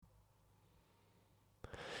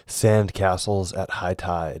Sandcastles at high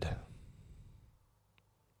tide.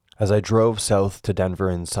 As I drove south to Denver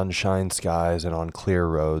in sunshine skies and on clear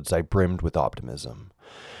roads, I brimmed with optimism.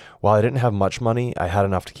 While I didn't have much money, I had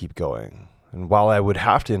enough to keep going. And while I would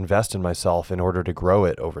have to invest in myself in order to grow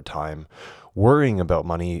it over time, worrying about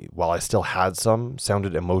money while I still had some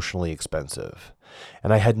sounded emotionally expensive.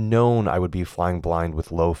 And I had known I would be flying blind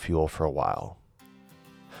with low fuel for a while.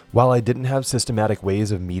 While I didn't have systematic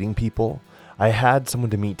ways of meeting people, I had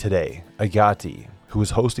someone to meet today, Agati, who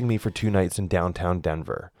was hosting me for 2 nights in downtown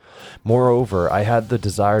Denver. Moreover, I had the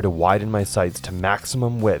desire to widen my sights to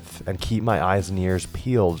maximum width and keep my eyes and ears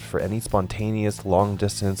peeled for any spontaneous long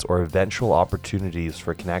distance or eventual opportunities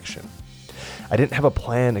for connection. I didn't have a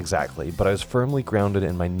plan exactly, but I was firmly grounded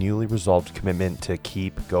in my newly resolved commitment to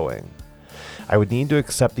keep going. I would need to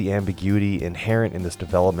accept the ambiguity inherent in this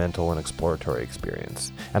developmental and exploratory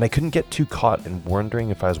experience, and I couldn't get too caught in wondering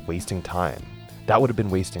if I was wasting time. That would have been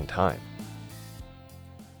wasting time.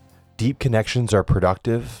 Deep connections are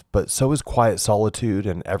productive, but so is quiet solitude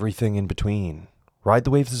and everything in between. Ride the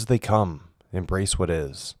waves as they come. Embrace what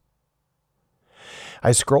is.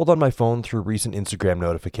 I scrolled on my phone through recent Instagram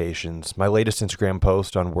notifications. My latest Instagram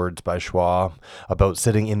post on Words by Schwa about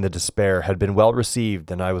sitting in the despair had been well received,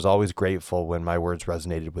 and I was always grateful when my words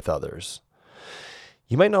resonated with others.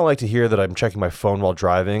 You might not like to hear that I'm checking my phone while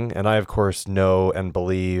driving, and I of course know and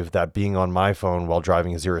believe that being on my phone while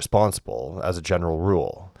driving is irresponsible, as a general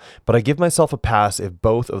rule. But I give myself a pass if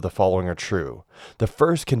both of the following are true. The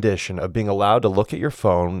first condition of being allowed to look at your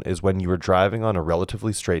phone is when you are driving on a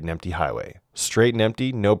relatively straight and empty highway. Straight and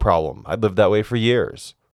empty, no problem. I've lived that way for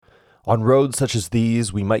years. On roads such as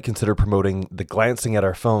these, we might consider promoting the glancing at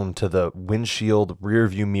our phone to the windshield, rear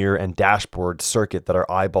view mirror, and dashboard circuit that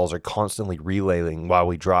our eyeballs are constantly relaying while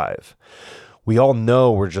we drive. We all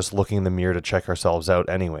know we're just looking in the mirror to check ourselves out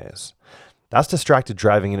anyways. That's distracted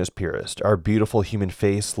driving in its purest, our beautiful human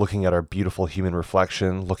face looking at our beautiful human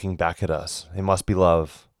reflection, looking back at us. It must be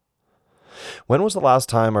love. When was the last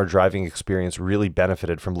time our driving experience really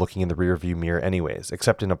benefited from looking in the rearview mirror anyways,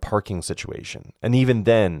 except in a parking situation? And even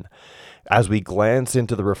then, as we glance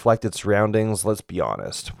into the reflected surroundings, let's be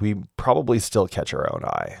honest, we probably still catch our own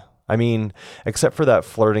eye. I mean, except for that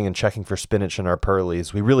flirting and checking for spinach in our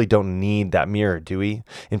pearlies, we really don't need that mirror, do we?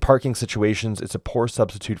 In parking situations, it's a poor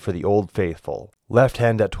substitute for the old faithful. Left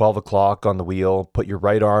hand at 12 o'clock on the wheel, put your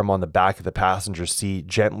right arm on the back of the passenger seat,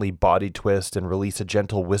 gently body twist, and release a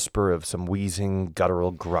gentle whisper of some wheezing,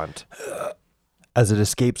 guttural grunt. As it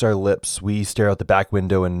escapes our lips, we stare out the back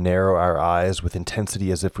window and narrow our eyes with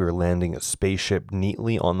intensity as if we were landing a spaceship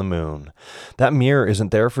neatly on the moon. That mirror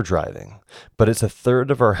isn't there for driving, but it's a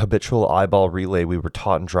third of our habitual eyeball relay we were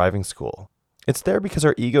taught in driving school. It's there because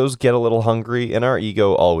our egos get a little hungry, and our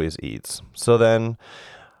ego always eats. So then,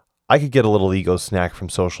 I could get a little ego snack from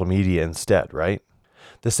social media instead, right?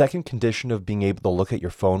 The second condition of being able to look at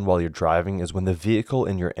your phone while you're driving is when the vehicle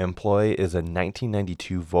in your employ is a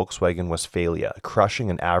 1992 Volkswagen Westphalia,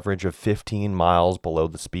 crushing an average of 15 miles below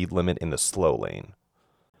the speed limit in the slow lane.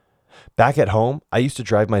 Back at home, I used to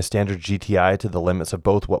drive my standard GTI to the limits of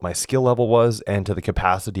both what my skill level was and to the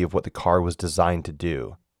capacity of what the car was designed to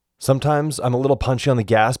do. Sometimes I'm a little punchy on the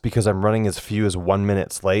gas because I'm running as few as 1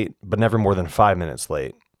 minute late, but never more than 5 minutes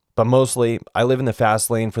late. But mostly, I live in the fast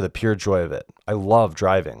lane for the pure joy of it. I love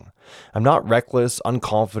driving. I'm not reckless,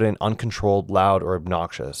 unconfident, uncontrolled, loud, or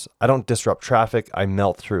obnoxious. I don't disrupt traffic, I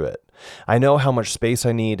melt through it. I know how much space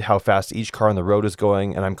I need, how fast each car on the road is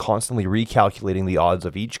going, and I'm constantly recalculating the odds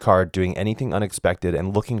of each car doing anything unexpected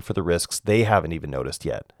and looking for the risks they haven't even noticed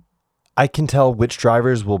yet. I can tell which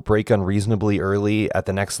drivers will brake unreasonably early at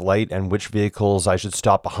the next light and which vehicles I should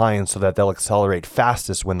stop behind so that they'll accelerate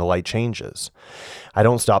fastest when the light changes. I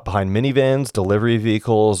don't stop behind minivans, delivery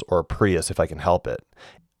vehicles, or a Prius if I can help it.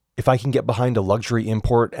 If I can get behind a luxury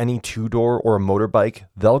import, any two-door, or a motorbike,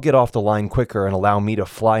 they'll get off the line quicker and allow me to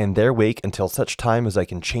fly in their wake until such time as I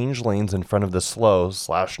can change lanes in front of the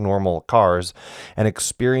slow/normal cars and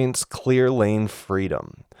experience clear lane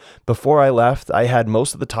freedom. Before I left, I had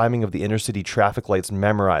most of the timing of the inner-city traffic lights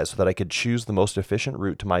memorized so that I could choose the most efficient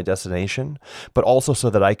route to my destination, but also so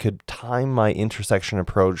that I could time my intersection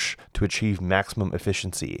approach to achieve maximum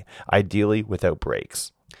efficiency, ideally without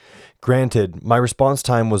brakes. Granted, my response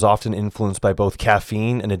time was often influenced by both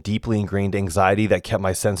caffeine and a deeply ingrained anxiety that kept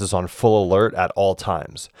my senses on full alert at all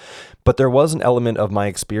times. But there was an element of my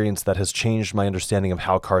experience that has changed my understanding of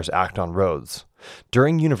how cars act on roads.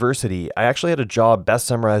 During university, I actually had a job best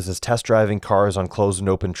summarized as test driving cars on closed and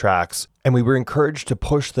open tracks, and we were encouraged to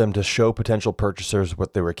push them to show potential purchasers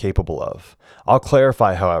what they were capable of. I'll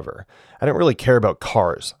clarify, however, I don't really care about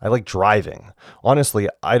cars. I like driving. Honestly,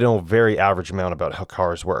 I know a very average amount about how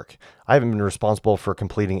cars work. I haven't been responsible for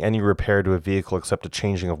completing any repair to a vehicle except a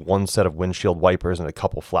changing of one set of windshield wipers and a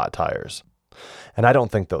couple flat tires. And I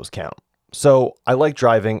don't think those count. So I like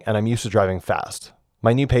driving, and I'm used to driving fast.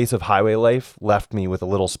 My new pace of highway life left me with a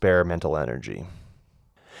little spare mental energy.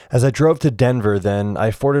 As I drove to Denver then, I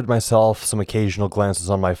afforded myself some occasional glances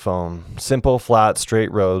on my phone. Simple, flat,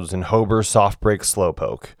 straight roads and Hober soft brake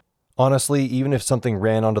slowpoke. Honestly, even if something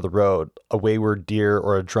ran onto the road, a wayward deer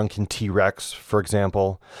or a drunken T-Rex, for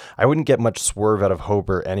example, I wouldn't get much swerve out of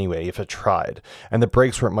Hober anyway if it tried, and the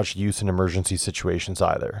brakes weren't much use in emergency situations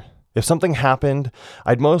either. If something happened,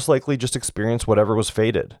 I'd most likely just experience whatever was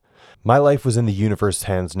fated. My life was in the universe's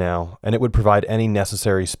hands now, and it would provide any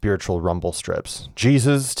necessary spiritual rumble strips.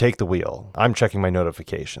 Jesus, take the wheel. I'm checking my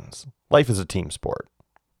notifications. Life is a team sport.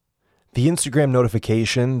 The Instagram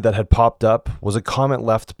notification that had popped up was a comment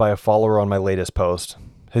left by a follower on my latest post.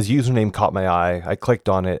 His username caught my eye. I clicked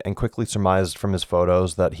on it and quickly surmised from his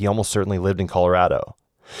photos that he almost certainly lived in Colorado.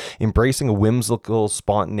 Embracing a whimsical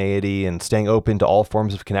spontaneity and staying open to all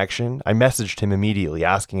forms of connection, I messaged him immediately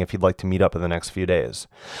asking if he'd like to meet up in the next few days.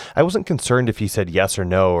 I wasn't concerned if he said yes or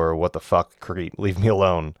no or what the fuck, creep, leave me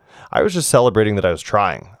alone. I was just celebrating that I was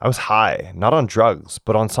trying. I was high, not on drugs,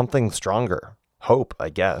 but on something stronger. Hope, I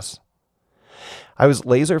guess. I was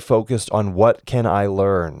laser focused on what can I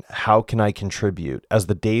learn, how can I contribute, as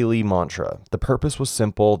the daily mantra. The purpose was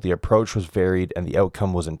simple, the approach was varied, and the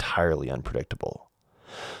outcome was entirely unpredictable.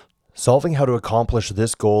 Solving how to accomplish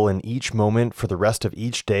this goal in each moment for the rest of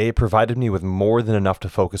each day provided me with more than enough to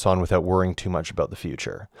focus on without worrying too much about the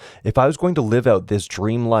future. If I was going to live out this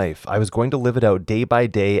dream life, I was going to live it out day by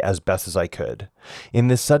day as best as I could. In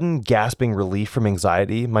this sudden gasping relief from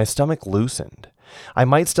anxiety, my stomach loosened. I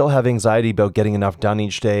might still have anxiety about getting enough done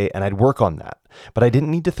each day, and I'd work on that. But I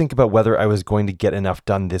didn't need to think about whether I was going to get enough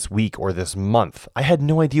done this week or this month. I had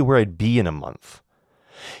no idea where I'd be in a month.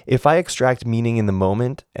 If I extract meaning in the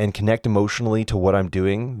moment and connect emotionally to what I'm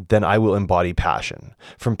doing, then I will embody passion.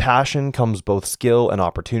 From passion comes both skill and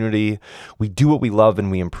opportunity. We do what we love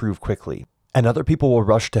and we improve quickly. And other people will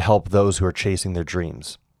rush to help those who are chasing their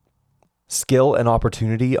dreams. Skill and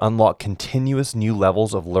opportunity unlock continuous new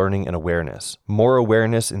levels of learning and awareness. More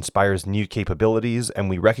awareness inspires new capabilities, and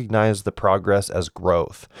we recognize the progress as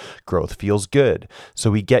growth. Growth feels good,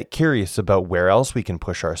 so we get curious about where else we can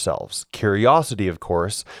push ourselves. Curiosity, of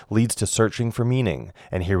course, leads to searching for meaning,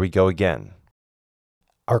 and here we go again.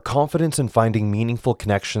 Our confidence in finding meaningful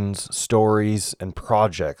connections, stories, and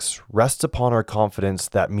projects rests upon our confidence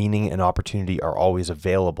that meaning and opportunity are always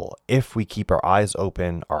available if we keep our eyes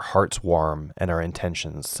open, our hearts warm, and our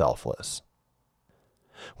intentions selfless.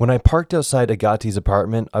 When I parked outside Agati's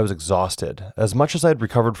apartment, I was exhausted. As much as I had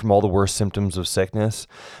recovered from all the worst symptoms of sickness,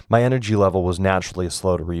 my energy level was naturally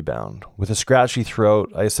slow to rebound. With a scratchy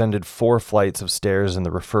throat, I ascended 4 flights of stairs in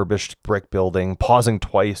the refurbished brick building, pausing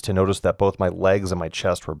twice to notice that both my legs and my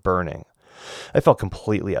chest were burning. I felt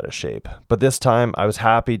completely out of shape, but this time I was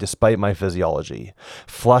happy despite my physiology.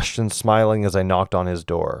 Flushed and smiling as I knocked on his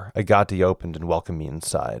door, Agati opened and welcomed me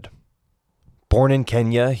inside. Born in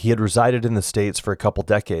Kenya, he had resided in the States for a couple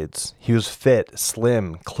decades. He was fit,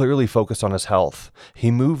 slim, clearly focused on his health. He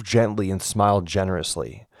moved gently and smiled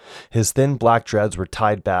generously. His thin black dreads were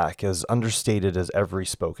tied back, as understated as every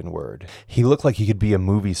spoken word. He looked like he could be a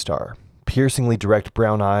movie star. Piercingly direct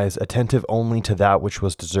brown eyes, attentive only to that which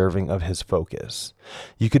was deserving of his focus.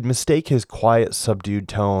 You could mistake his quiet, subdued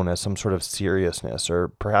tone as some sort of seriousness, or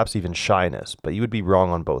perhaps even shyness, but you would be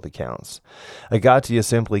wrong on both accounts. Agati is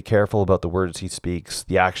simply careful about the words he speaks,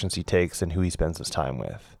 the actions he takes, and who he spends his time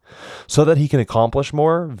with. So that he can accomplish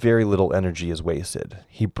more, very little energy is wasted.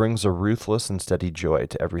 He brings a ruthless and steady joy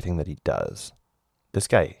to everything that he does. This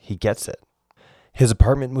guy, he gets it. His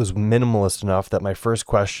apartment was minimalist enough that my first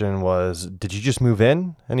question was, "Did you just move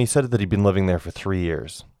in?" And he said that he'd been living there for 3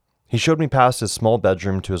 years. He showed me past his small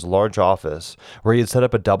bedroom to his large office, where he had set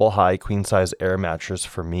up a double-high queen-size air mattress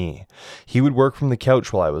for me. He would work from the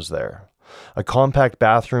couch while I was there. A compact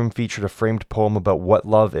bathroom featured a framed poem about what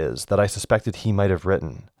love is that I suspected he might have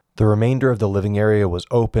written. The remainder of the living area was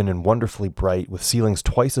open and wonderfully bright, with ceilings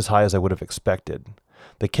twice as high as I would have expected.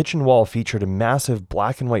 The kitchen wall featured a massive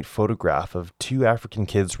black and white photograph of 2 African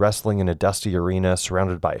kids wrestling in a dusty arena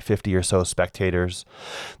surrounded by 50 or so spectators.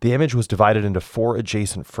 The image was divided into 4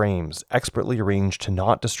 adjacent frames, expertly arranged to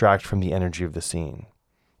not distract from the energy of the scene.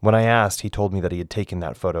 When I asked, he told me that he had taken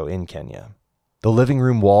that photo in Kenya. The living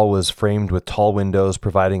room wall was framed with tall windows,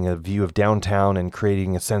 providing a view of downtown and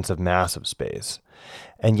creating a sense of massive space.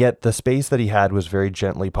 And yet the space that he had was very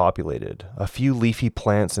gently populated. A few leafy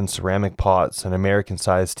plants in ceramic pots, an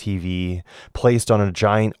American-sized TV placed on a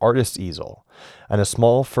giant artist's easel, and a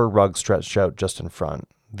small fur rug stretched out just in front.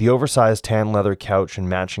 The oversized tan leather couch and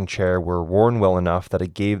matching chair were worn well enough that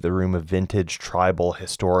it gave the room a vintage, tribal,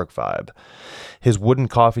 historic vibe. His wooden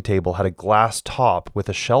coffee table had a glass top with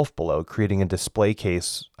a shelf below, creating a display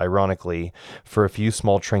case, ironically, for a few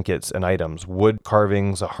small trinkets and items: wood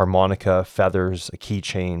carvings, a harmonica, feathers, a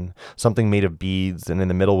keychain, something made of beads, and in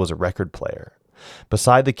the middle was a record player.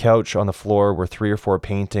 Beside the couch on the floor were 3 or 4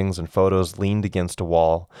 paintings and photos leaned against a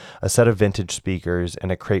wall, a set of vintage speakers,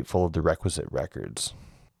 and a crate full of the requisite records.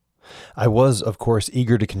 I was, of course,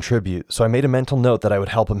 eager to contribute, so I made a mental note that I would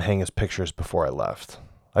help him hang his pictures before I left.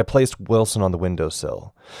 I placed Wilson on the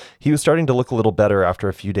windowsill. He was starting to look a little better after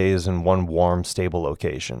a few days in one warm, stable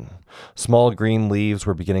location. Small green leaves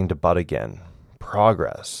were beginning to bud again.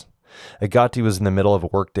 Progress. Agati was in the middle of a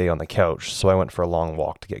workday on the couch, so I went for a long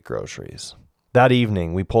walk to get groceries. That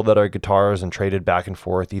evening, we pulled out our guitars and traded back and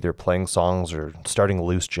forth, either playing songs or starting a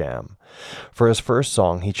loose jam. For his first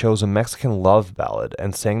song, he chose a Mexican love ballad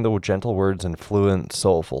and sang the gentle words in fluent,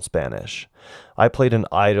 soulful Spanish. I played an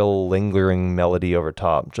idle, lingering melody over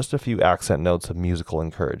top, just a few accent notes of musical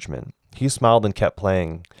encouragement. He smiled and kept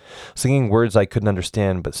playing, singing words I couldn't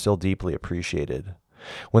understand but still deeply appreciated.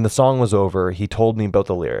 When the song was over, he told me about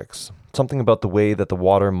the lyrics, something about the way that the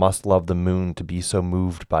water must love the moon to be so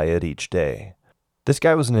moved by it each day. This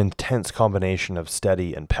guy was an intense combination of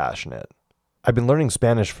steady and passionate. I've been learning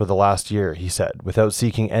Spanish for the last year, he said, without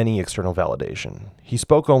seeking any external validation. He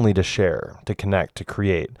spoke only to share, to connect, to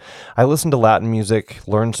create. I listen to Latin music,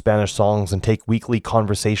 learn Spanish songs, and take weekly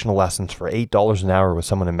conversational lessons for $8 an hour with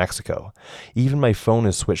someone in Mexico. Even my phone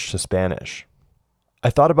is switched to Spanish.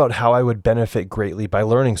 I thought about how I would benefit greatly by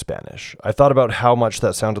learning Spanish. I thought about how much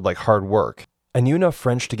that sounded like hard work. I knew enough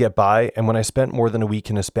French to get by, and when I spent more than a week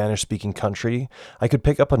in a Spanish-speaking country, I could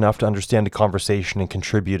pick up enough to understand a conversation and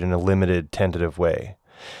contribute in a limited, tentative way.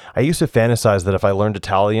 I used to fantasize that if I learned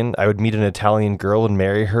Italian, I would meet an Italian girl and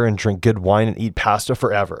marry her and drink good wine and eat pasta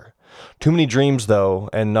forever. Too many dreams, though,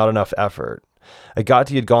 and not enough effort.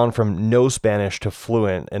 Agati had gone from no Spanish to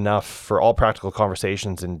fluent enough for all practical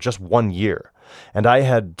conversations in just 1 year, and I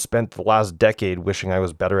had spent the last decade wishing I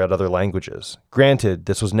was better at other languages. Granted,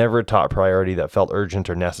 this was never a top priority that felt urgent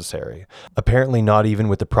or necessary. Apparently not even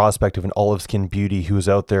with the prospect of an olive-skinned beauty who was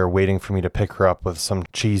out there waiting for me to pick her up with some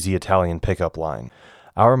cheesy Italian pickup line.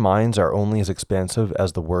 Our minds are only as expansive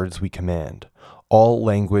as the words we command. All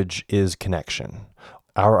language is connection.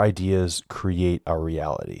 Our ideas create our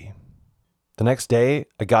reality. The next day,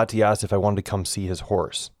 Agati asked if I wanted to come see his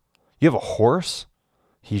horse. You have a horse?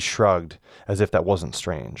 He shrugged, as if that wasn't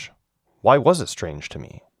strange. Why was it strange to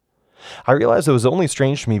me? I realized it was only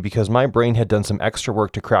strange to me because my brain had done some extra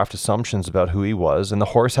work to craft assumptions about who he was, and the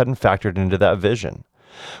horse hadn't factored into that vision.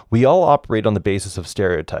 We all operate on the basis of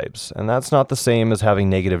stereotypes, and that's not the same as having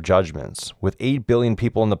negative judgments. With 8 billion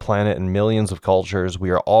people on the planet and millions of cultures, we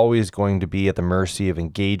are always going to be at the mercy of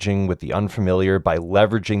engaging with the unfamiliar by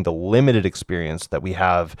leveraging the limited experience that we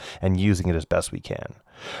have and using it as best we can.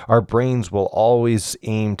 Our brains will always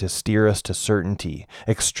aim to steer us to certainty,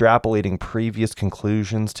 extrapolating previous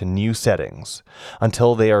conclusions to new settings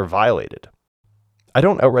until they are violated. I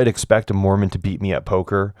don't outright expect a Mormon to beat me at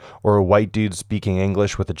poker, or a white dude speaking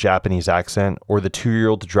English with a Japanese accent, or the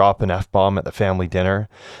 2-year-old to drop an F-bomb at the family dinner,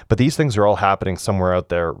 but these things are all happening somewhere out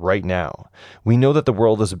there right now. We know that the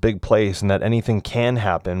world is a big place and that anything can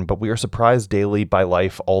happen, but we are surprised daily by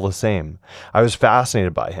life all the same. I was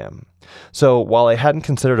fascinated by him. So while I hadn't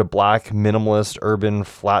considered a black, minimalist, urban,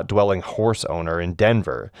 flat-dwelling horse owner in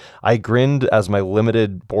Denver, I grinned as my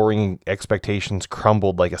limited, boring expectations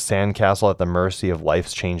crumbled like a sandcastle at the mercy of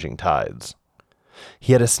life's changing tides.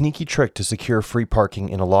 He had a sneaky trick to secure free parking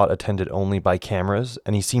in a lot attended only by cameras,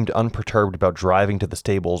 and he seemed unperturbed about driving to the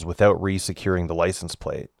stables without re-securing the license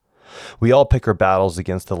plate. We all pick our battles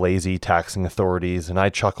against the lazy, taxing authorities, and I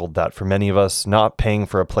chuckled that for many of us, not paying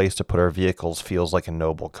for a place to put our vehicles feels like a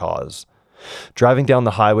noble cause. Driving down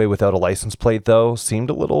the highway without a license plate, though, seemed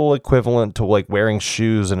a little equivalent to like wearing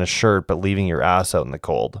shoes and a shirt but leaving your ass out in the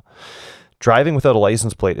cold. Driving without a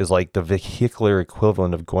license plate is like the vehicular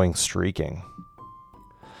equivalent of going streaking.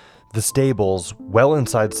 The stables, well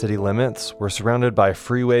inside city limits, were surrounded by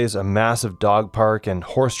freeways, a massive dog park, and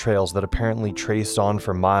horse trails that apparently traced on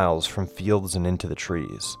for miles from fields and into the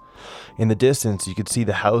trees. In the distance, you could see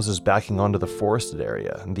the houses backing onto the forested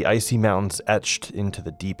area, and the icy mountains etched into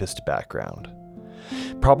the deepest background.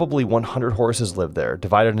 Probably 100 horses lived there,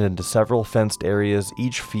 divided into several fenced areas,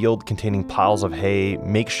 each field containing piles of hay,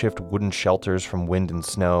 makeshift wooden shelters from wind and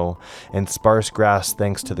snow, and sparse grass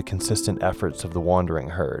thanks to the consistent efforts of the wandering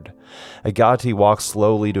herd. Agati walked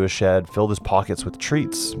slowly to a shed, filled his pockets with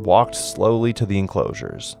treats, walked slowly to the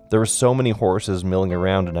enclosures. There were so many horses milling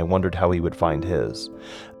around, and I wondered how he would find his.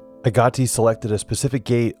 Agati selected a specific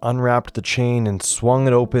gate, unwrapped the chain, and swung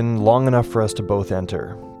it open long enough for us to both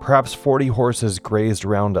enter. Perhaps 40 horses grazed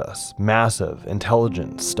around us, massive,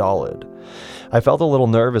 intelligent, stolid. I felt a little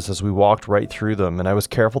nervous as we walked right through them, and I was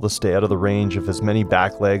careful to stay out of the range of as many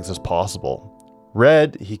back legs as possible.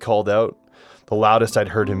 "Red," he called out, the loudest I'd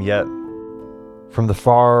heard him yet. From the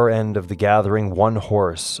far end of the gathering, one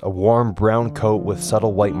horse, a warm brown coat with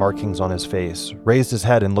subtle white markings on his face, raised his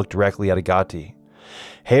head and looked directly at Agati.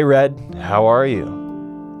 "Hey, Red, how are you?"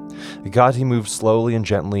 Agati moved slowly and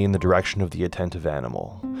gently in the direction of the attentive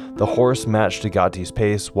animal. The horse matched Agati's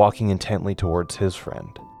pace, walking intently towards his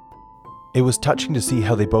friend. It was touching to see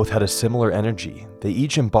how they both had a similar energy. They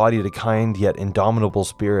each embodied a kind yet indomitable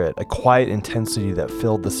spirit, a quiet intensity that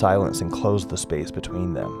filled the silence and closed the space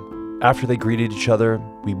between them. After they greeted each other,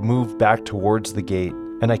 we moved back towards the gate,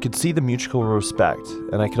 and I could see the mutual respect,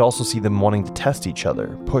 and I could also see them wanting to test each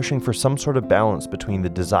other, pushing for some sort of balance between the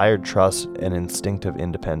desired trust and instinctive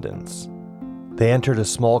independence. They entered a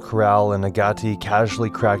small corral, and Agati casually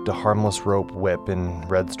cracked a harmless rope whip in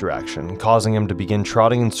Red's direction, causing him to begin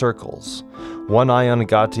trotting in circles. One eye on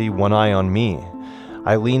Agati, one eye on me.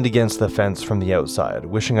 I leaned against the fence from the outside,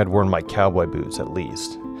 wishing I'd worn my cowboy boots at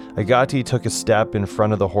least. Agati took a step in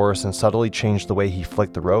front of the horse and subtly changed the way he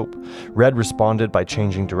flicked the rope. Red responded by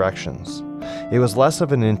changing directions. It was less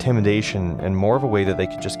of an intimidation and more of a way that they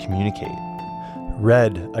could just communicate.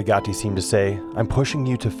 "Red," Agati seemed to say, "I'm pushing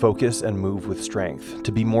you to focus and move with strength,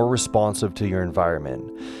 to be more responsive to your environment.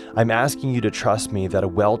 I'm asking you to trust me that a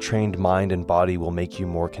well-trained mind and body will make you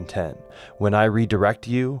more content. When I redirect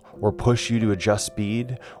you, or push you to adjust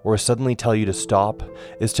speed, or suddenly tell you to stop,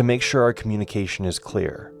 is to make sure our communication is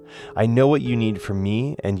clear. I know what you need from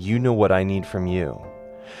me, and you know what I need from you.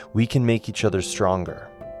 We can make each other stronger."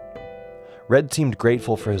 Red seemed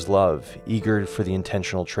grateful for his love, eager for the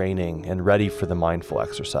intentional training, and ready for the mindful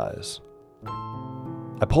exercise.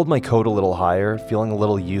 I pulled my coat a little higher, feeling a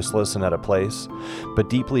little useless and out of place, but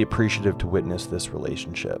deeply appreciative to witness this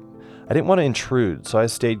relationship. I didn't want to intrude, so I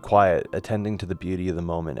stayed quiet, attending to the beauty of the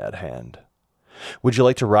moment at hand. "Would you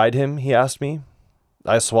like to ride him?" he asked me.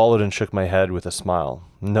 I swallowed and shook my head with a smile.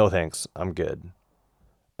 "No thanks, I'm good."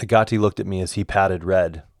 Agati looked at me as he patted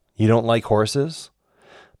Red. "You don't like horses?"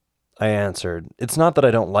 I answered, "It's not that I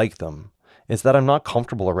don't like them. It's that I'm not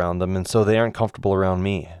comfortable around them, and so they aren't comfortable around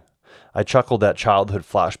me." I chuckled at childhood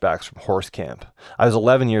flashbacks from horse camp. I was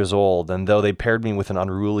 11 years old, and though they paired me with an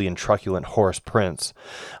unruly and truculent horse, Prince,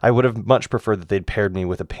 I would have much preferred that they'd paired me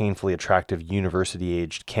with a painfully attractive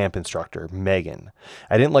university-aged camp instructor, Megan.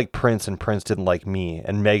 I didn't like Prince, and Prince didn't like me,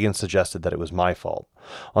 and Megan suggested that it was my fault.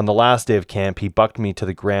 On the last day of camp, he bucked me to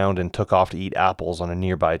the ground and took off to eat apples on a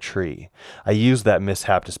nearby tree. I used that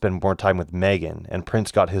mishap to spend more time with Megan, and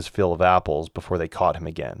Prince got his fill of apples before they caught him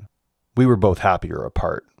again. We were both happier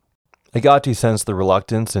apart. Agati sensed the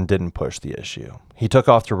reluctance and didn't push the issue. He took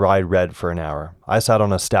off to ride Red for an hour. I sat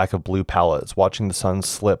on a stack of blue pallets, watching the sun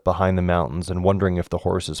slip behind the mountains and wondering if the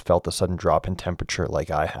horses felt the sudden drop in temperature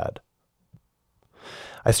like I had.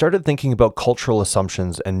 I started thinking about cultural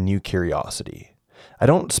assumptions and new curiosity. I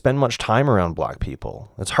don't spend much time around black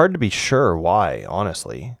people. It's hard to be sure why,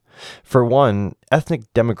 honestly. For one,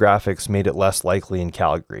 ethnic demographics made it less likely in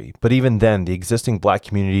Calgary, but even then, the existing black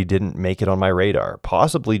community didn't make it on my radar,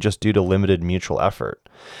 possibly just due to limited mutual effort.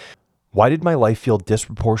 Why did my life feel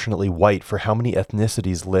disproportionately white for how many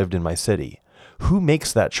ethnicities lived in my city? Who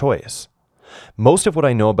makes that choice? Most of what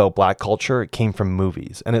I know about black culture came from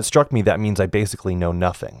movies, and it struck me that means I basically know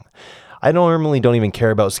nothing. I normally don't even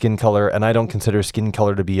care about skin color, and I don't consider skin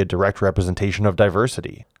color to be a direct representation of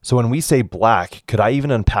diversity. So when we say black, could I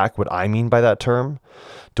even unpack what I mean by that term?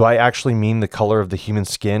 Do I actually mean the color of the human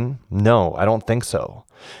skin? No, I don't think so.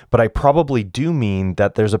 But I probably do mean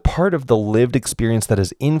that there's a part of the lived experience that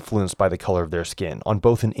is influenced by the color of their skin on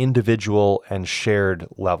both an individual and shared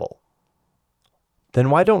level.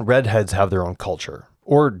 Then why don't redheads have their own culture?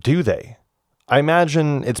 Or do they? I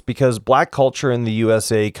imagine it's because black culture in the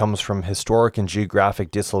USA comes from historic and geographic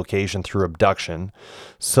dislocation through abduction,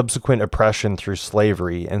 subsequent oppression through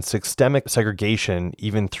slavery, and systemic segregation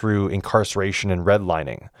even through incarceration and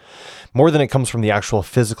redlining, more than it comes from the actual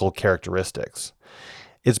physical characteristics.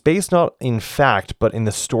 It's based not in fact, but in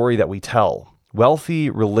the story that we tell. Wealthy,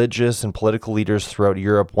 religious, and political leaders throughout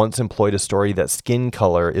Europe once employed a story that skin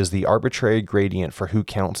color is the arbitrary gradient for who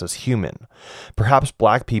counts as human. Perhaps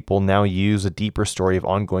black people now use a deeper story of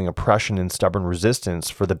ongoing oppression and stubborn resistance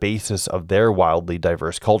for the basis of their wildly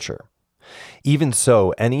diverse culture. Even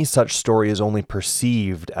so, any such story is only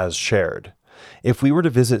perceived as shared. If we were to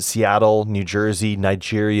visit Seattle, New Jersey,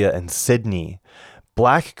 Nigeria, and Sydney,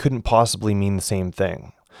 black couldn't possibly mean the same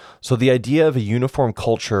thing. So the idea of a uniform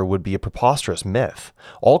culture would be a preposterous myth.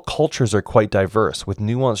 All cultures are quite diverse, with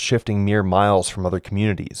nuance shifting mere miles from other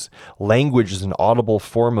communities. Language is an audible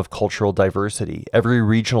form of cultural diversity. Every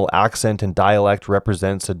regional accent and dialect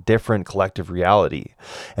represents a different collective reality,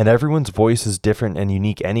 and everyone's voice is different and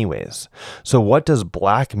unique anyways. So what does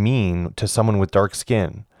black mean to someone with dark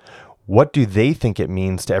skin? What do they think it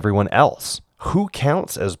means to everyone else? Who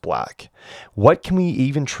counts as black? What can we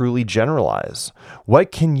even truly generalize?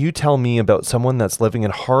 What can you tell me about someone that's living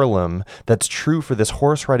in Harlem that's true for this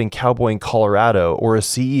horse-riding cowboy in Colorado or a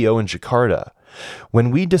CEO in Jakarta?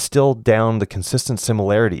 When we distill down the consistent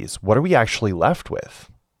similarities, what are we actually left with?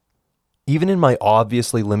 Even in my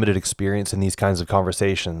obviously limited experience in these kinds of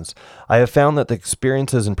conversations, I have found that the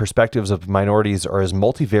experiences and perspectives of minorities are as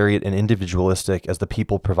multivariate and individualistic as the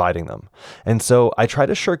people providing them. And so I try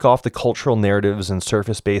to shirk off the cultural narratives and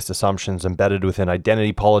surface-based assumptions embedded within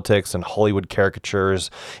identity politics and Hollywood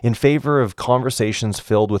caricatures in favor of conversations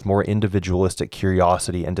filled with more individualistic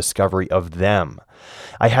curiosity and discovery of them.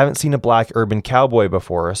 I haven't seen a black urban cowboy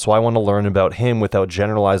before, so I want to learn about him without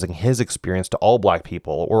generalizing his experience to all black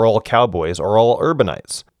people, or all cowboys, or all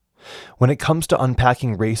urbanites. When it comes to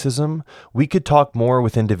unpacking racism, we could talk more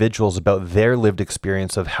with individuals about their lived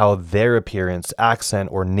experience of how their appearance, accent,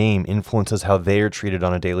 or name influences how they are treated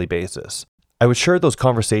on a daily basis. I was sure those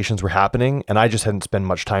conversations were happening, and I just hadn't spent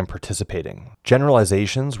much time participating.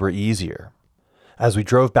 Generalizations were easier. As we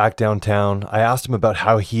drove back downtown, I asked him about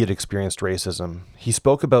how he had experienced racism. He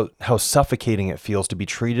spoke about how suffocating it feels to be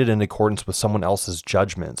treated in accordance with someone else's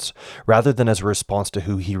judgments, rather than as a response to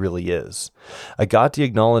who he really is. Agati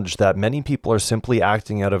acknowledged that many people are simply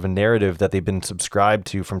acting out of a narrative that they've been subscribed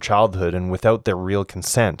to from childhood and without their real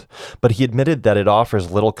consent, but he admitted that it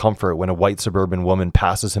offers little comfort when a white suburban woman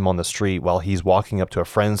passes him on the street while he's walking up to a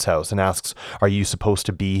friend's house and asks, "Are you supposed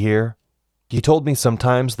to be here?" He told me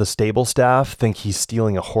sometimes the stable staff think he's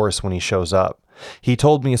stealing a horse when he shows up. He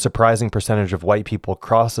told me a surprising percentage of white people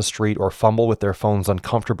cross the street or fumble with their phones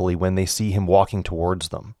uncomfortably when they see him walking towards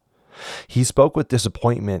them. He spoke with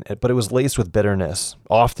disappointment, but it was laced with bitterness.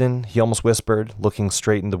 Often, he almost whispered, looking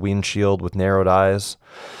straight in the windshield with narrowed eyes.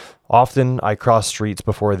 Often, I cross streets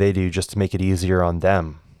before they do just to make it easier on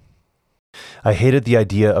them. I hated the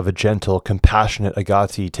idea of a gentle, compassionate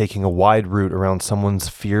Agati taking a wide route around someone's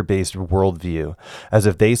fear-based worldview, as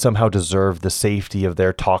if they somehow deserved the safety of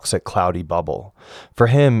their toxic, cloudy bubble. For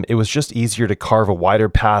him, it was just easier to carve a wider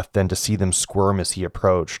path than to see them squirm as he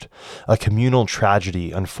approached, a communal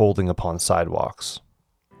tragedy unfolding upon sidewalks.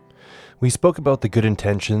 We spoke about the good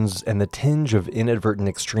intentions and the tinge of inadvertent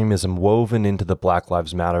extremism woven into the Black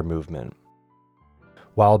Lives Matter movement.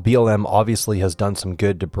 While BLM obviously has done some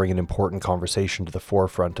good to bring an important conversation to the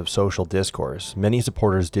forefront of social discourse, many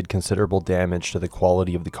supporters did considerable damage to the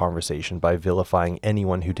quality of the conversation by vilifying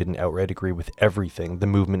anyone who didn't outright agree with everything the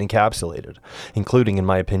movement encapsulated, including, in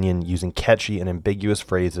my opinion, using catchy and ambiguous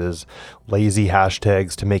phrases, lazy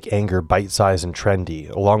hashtags to make anger bite-sized and trendy,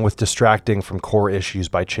 along with distracting from core issues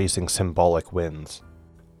by chasing symbolic wins.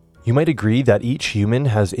 You might agree that each human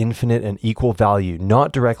has infinite and equal value,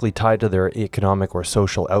 not directly tied to their economic or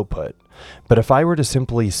social output. But if I were to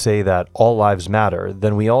simply say that all lives matter,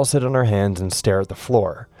 then we all sit on our hands and stare at the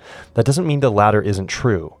floor. That doesn't mean the latter isn't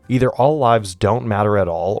true. Either all lives don't matter at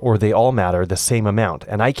all, or they all matter the same amount,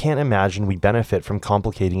 and I can't imagine we benefit from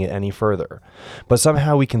complicating it any further. But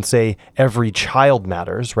somehow we can say every child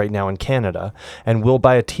matters right now in Canada, and we'll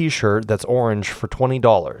buy a t-shirt that's orange for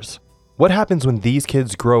 $20. What happens when these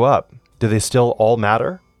kids grow up? Do they still all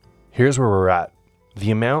matter? Here's where we're at.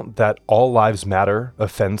 The amount that all lives matter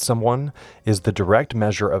offends someone is the direct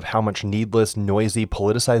measure of how much needless, noisy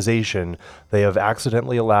politicization they have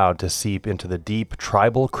accidentally allowed to seep into the deep,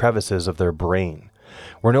 tribal crevices of their brain.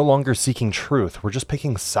 We're no longer seeking truth, we're just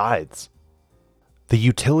picking sides. The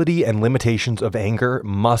utility and limitations of anger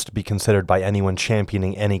must be considered by anyone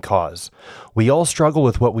championing any cause. We all struggle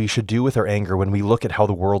with what we should do with our anger when we look at how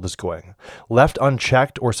the world is going. Left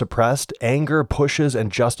unchecked or suppressed, anger pushes and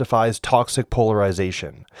justifies toxic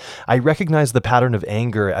polarization. I recognize the pattern of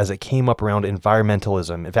anger as it came up around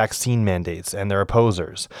environmentalism, vaccine mandates, and their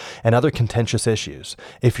opposers, and other contentious issues.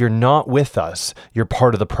 If you're not with us, you're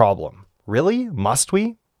part of the problem. Really? Must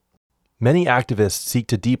we? Many activists seek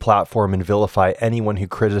to deplatform and vilify anyone who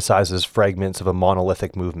criticizes fragments of a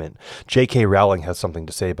monolithic movement. J.K. Rowling has something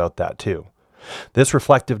to say about that too. This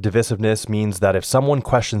reflective divisiveness means that if someone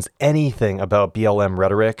questions anything about BLM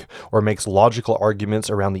rhetoric or makes logical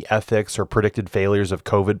arguments around the ethics or predicted failures of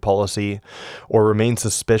COVID policy, or remains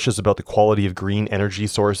suspicious about the quality of green energy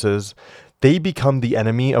sources, they become the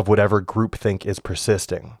enemy of whatever groupthink is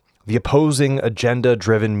persisting. The opposing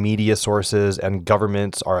agenda-driven media sources and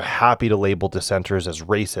governments are happy to label dissenters as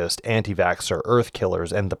racist, anti-vaxxer, earth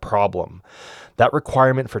killers, and the problem. That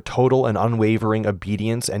requirement for total and unwavering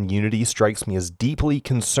obedience and unity strikes me as deeply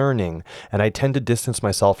concerning, and I tend to distance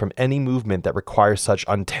myself from any movement that requires such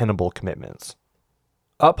untenable commitments.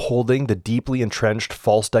 Upholding the deeply entrenched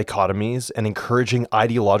false dichotomies and encouraging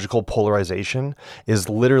ideological polarization is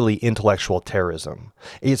literally intellectual terrorism.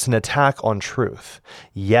 It's an attack on truth.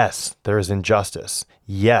 Yes, there is injustice.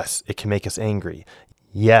 Yes, it can make us angry.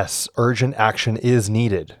 Yes, urgent action is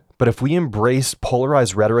needed. But if we embrace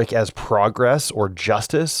polarized rhetoric as progress or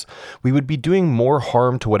justice, we would be doing more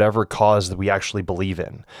harm to whatever cause that we actually believe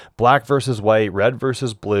in. Black versus white, red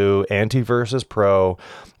versus blue, anti versus pro.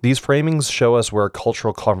 These framings show us where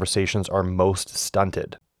cultural conversations are most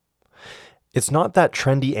stunted. It's not that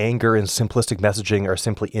trendy anger and simplistic messaging are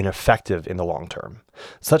simply ineffective in the long term.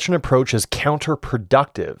 Such an approach is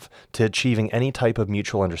counterproductive to achieving any type of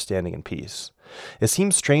mutual understanding and peace. It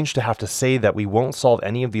seems strange to have to say that we won't solve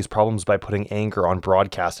any of these problems by putting anger on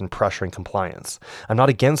broadcast and pressuring compliance. I'm not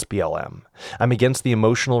against BLM. I'm against the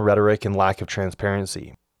emotional rhetoric and lack of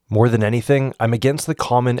transparency. More than anything, I'm against the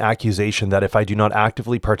common accusation that if I do not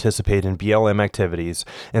actively participate in BLM activities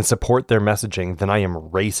and support their messaging, then I am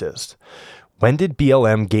racist. When did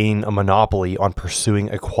BLM gain a monopoly on pursuing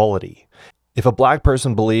equality? If a black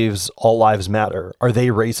person believes all lives matter, are they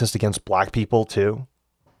racist against black people too?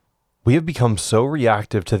 We have become so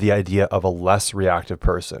reactive to the idea of a less reactive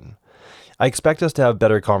person. I expect us to have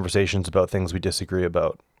better conversations about things we disagree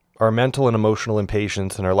about. Our mental and emotional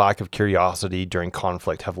impatience and our lack of curiosity during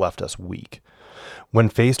conflict have left us weak. When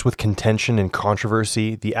faced with contention and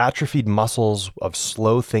controversy, the atrophied muscles of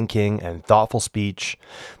slow thinking and thoughtful speech,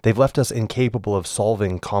 they've left us incapable of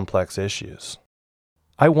solving complex issues.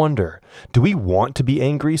 I wonder, do we want to be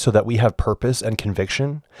angry so that we have purpose and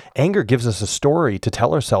conviction? Anger gives us a story to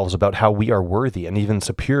tell ourselves about how we are worthy and even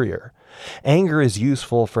superior. Anger is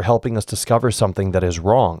useful for helping us discover something that is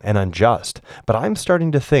wrong and unjust, but I'm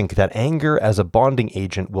starting to think that anger as a bonding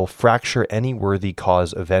agent will fracture any worthy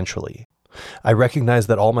cause eventually. I recognize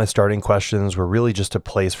that all my starting questions were really just a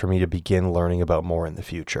place for me to begin learning about more in the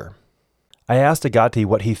future. I asked Agati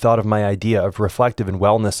what he thought of my idea of reflective and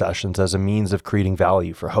wellness sessions as a means of creating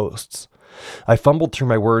value for hosts. I fumbled through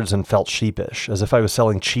my words and felt sheepish, as if I was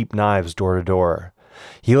selling cheap knives door to door.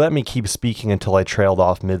 He let me keep speaking until I trailed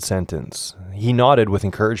off mid-sentence. He nodded with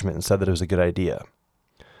encouragement and said that it was a good idea.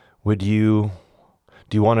 Do you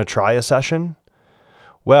want to try a session?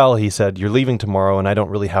 Well, he said, you're leaving tomorrow and I don't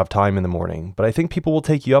really have time in the morning, but I think people will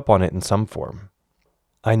take you up on it in some form.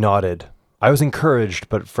 I nodded. I was encouraged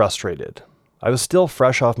but frustrated. I was still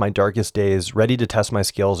fresh off my darkest days, ready to test my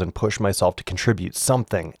skills and push myself to contribute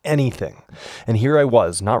something, anything. And here I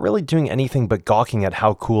was, not really doing anything but gawking at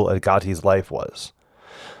how cool Agati's life was.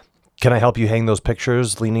 Can I help you hang those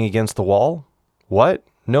pictures leaning against the wall? What?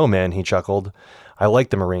 No, man, he chuckled. I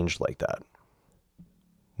like them arranged like that.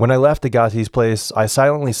 When I left Agati's place, I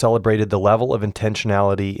silently celebrated the level of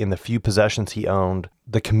intentionality in the few possessions he owned,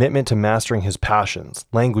 the commitment to mastering his passions,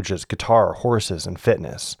 languages, guitar, horses, and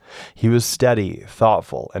fitness. He was steady,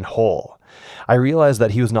 thoughtful, and whole. I realized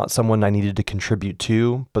that he was not someone I needed to contribute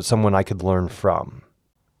to, but someone I could learn from.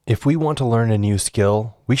 If we want to learn a new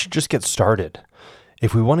skill, we should just get started.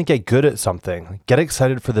 If we want to get good at something, get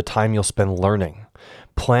excited for the time you'll spend learning.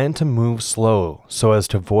 Plan to move slow so as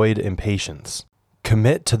to avoid impatience.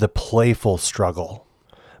 Commit to the playful struggle.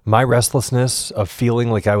 My restlessness of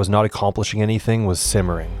feeling like I was not accomplishing anything was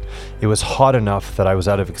simmering. It was hot enough that I was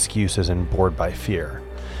out of excuses and bored by fear.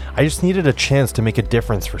 I just needed a chance to make a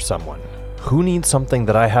difference for someone. Who needs something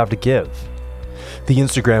that I have to give? The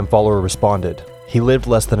Instagram follower responded. He lived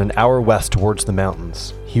less than an hour west towards the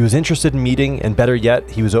mountains. He was interested in meeting, and better yet,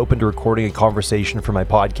 he was open to recording a conversation for my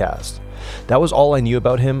podcast. That was all I knew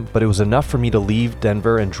about him, but it was enough for me to leave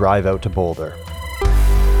Denver and drive out to Boulder.